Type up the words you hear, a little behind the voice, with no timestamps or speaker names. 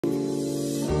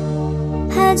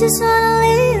I just wanna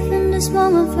live in this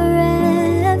moment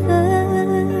forever.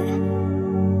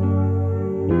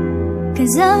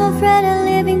 'Cause I'm afraid that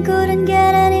living couldn't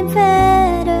get any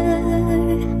better.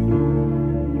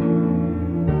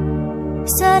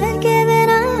 Started giving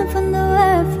up on the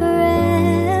world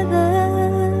forever,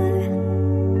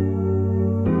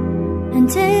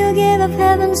 until you gave up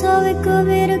heaven so we could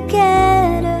be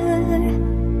together.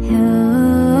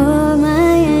 You're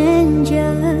my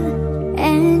angel,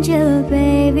 angel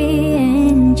baby,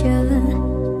 angel.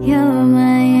 You're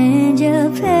my angel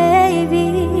baby,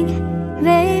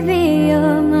 baby,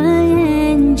 you're my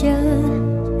angel,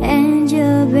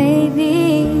 angel baby.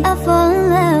 I fall in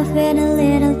love with the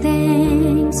little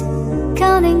things,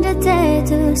 counting the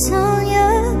tattoos on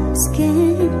your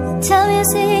skin. Tell me a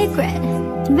secret,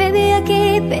 baby I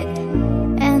keep it,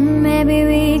 and maybe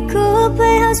we could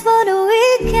play house for the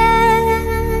weekend.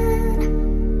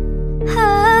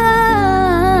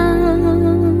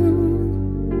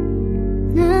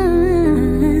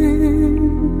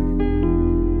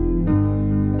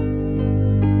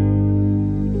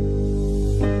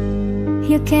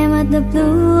 You came out the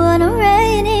blue on a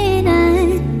rainy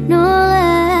night, no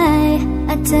lie.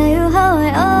 I tell you how I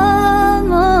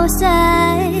almost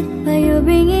died, but you're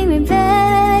bringing me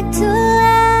back to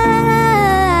life.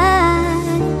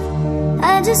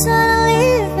 I just wanna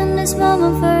live in this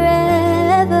moment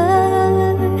forever,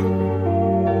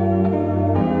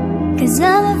 'cause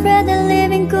I'm afraid that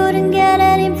living couldn't get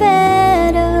any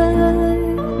better.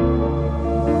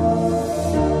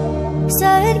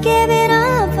 Started giving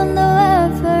up on the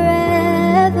world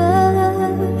forever,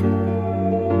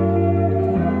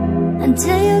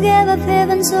 until you gave up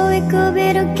heaven so we could be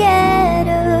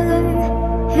together.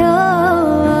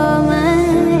 You're my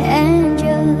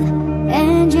angel,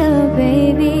 angel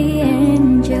baby,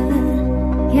 angel.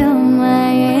 You're my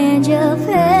angel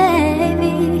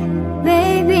baby,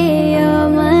 baby, you're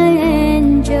my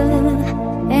angel,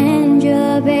 angel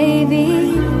baby.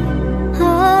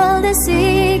 All the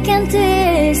sick and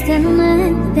twisted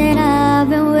nights that I've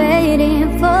been waiting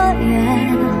for you,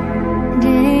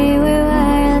 they were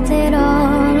worth it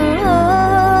all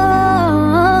alone.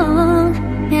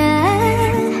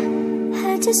 Yeah,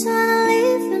 I just wanna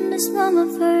live in this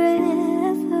moment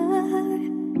forever,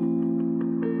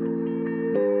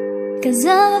 'cause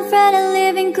I'm afraid that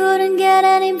living couldn't get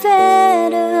any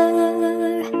better.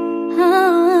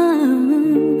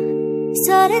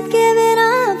 Started giving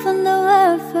up on the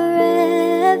world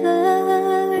forever,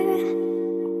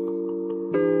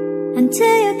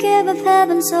 until you gave up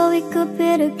heaven so we could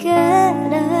be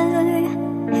together.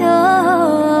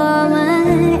 You're my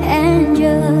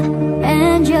angel,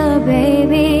 angel baby.